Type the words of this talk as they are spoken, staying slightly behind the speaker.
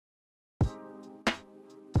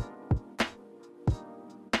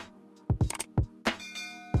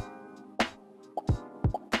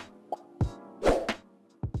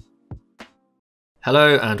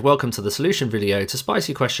Hello and welcome to the solution video to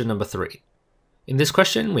spicy question number 3. In this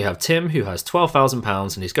question we have Tim who has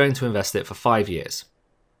 £12,000 and he's going to invest it for 5 years.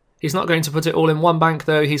 He's not going to put it all in one bank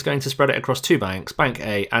though, he's going to spread it across two banks, Bank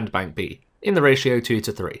A and Bank B, in the ratio 2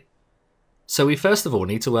 to 3. So we first of all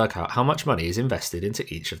need to work out how much money is invested into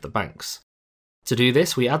each of the banks. To do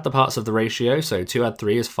this we add the parts of the ratio, so 2 add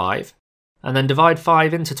 3 is 5, and then divide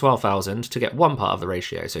 5 into 12,000 to get one part of the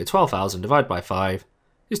ratio, so 12,000 divided by 5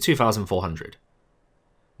 is 2,400.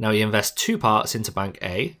 Now we invest two parts into Bank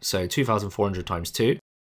A, so 2,400 times 2,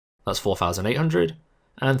 that's 4,800,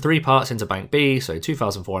 and three parts into Bank B, so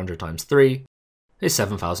 2,400 times 3 is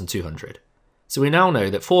 7,200. So we now know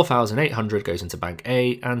that 4,800 goes into Bank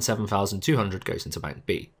A and 7,200 goes into Bank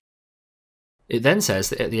B. It then says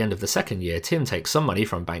that at the end of the second year, Tim takes some money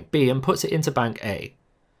from Bank B and puts it into Bank A.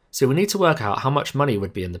 So we need to work out how much money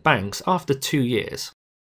would be in the banks after 2 years.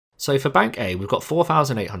 So for Bank A, we've got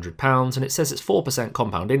 £4,800 and it says it's 4%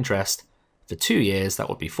 compound interest. For 2 years, that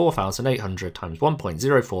would be 4,800 times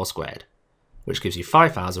 1.04 squared, which gives you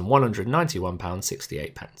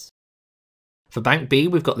 £5,191.68. For Bank B,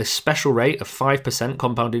 we've got this special rate of 5%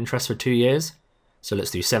 compound interest for 2 years. So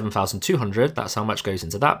let's do 7,200, that's how much goes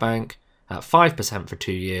into that bank, at 5% for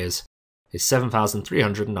 2 years is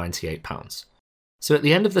 £7,398. So at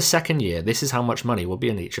the end of the second year, this is how much money will be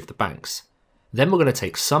in each of the banks. Then we're going to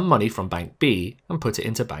take some money from Bank B and put it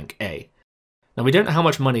into Bank A. Now we don't know how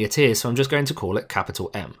much money it is, so I'm just going to call it capital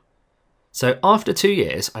M. So after 2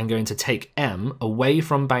 years, I'm going to take M away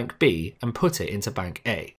from Bank B and put it into Bank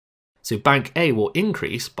A. So Bank A will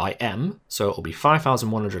increase by M, so it will be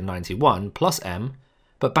 5,191 plus M,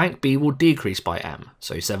 but Bank B will decrease by M,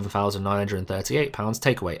 so £7,938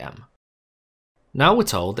 take away M. Now we're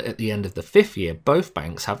told that at the end of the 5th year, both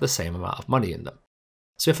banks have the same amount of money in them.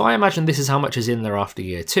 So if I imagine this is how much is in there after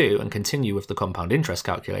year 2 and continue with the compound interest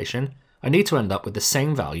calculation, I need to end up with the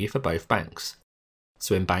same value for both banks.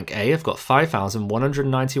 So in Bank A I've got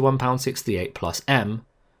 £5,191.68 plus M,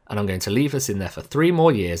 and I'm going to leave this in there for 3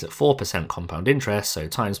 more years at 4% compound interest, so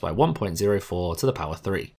times by 1.04 to the power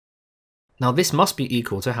 3. Now this must be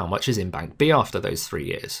equal to how much is in Bank B after those 3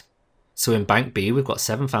 years. So in Bank B we've got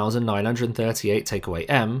 7,938 take away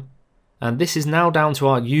M, and this is now down to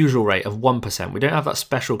our usual rate of 1%. We don't have that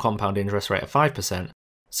special compound interest rate of 5%,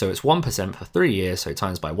 so it's 1% for 3 years, so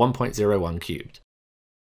times by 1.01 cubed.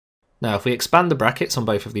 Now if we expand the brackets on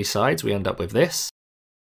both of these sides, we end up with this,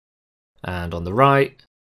 and on the right,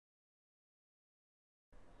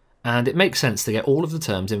 and it makes sense to get all of the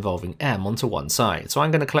terms involving M onto one side, so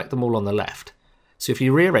I'm going to collect them all on the left. So if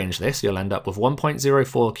you rearrange this, you'll end up with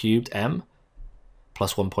 1.04 cubed M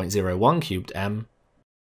plus 1.01 cubed M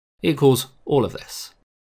equals all of this.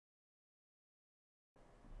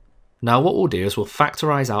 Now what we'll do is we'll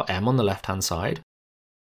factorise out M on the left hand side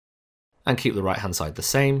and keep the right hand side the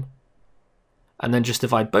same, and then just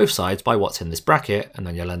divide both sides by what's in this bracket, and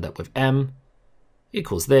then you'll end up with M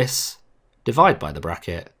equals this, divide by the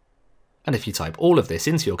bracket, and if you type all of this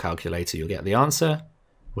into your calculator you'll get the answer,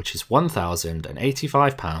 which is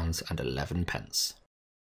 £1,085.11.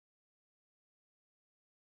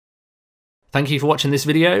 Thank you for watching this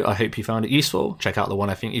video, I hope you found it useful. Check out the one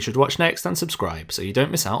I think you should watch next and subscribe so you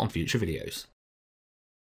don't miss out on future videos.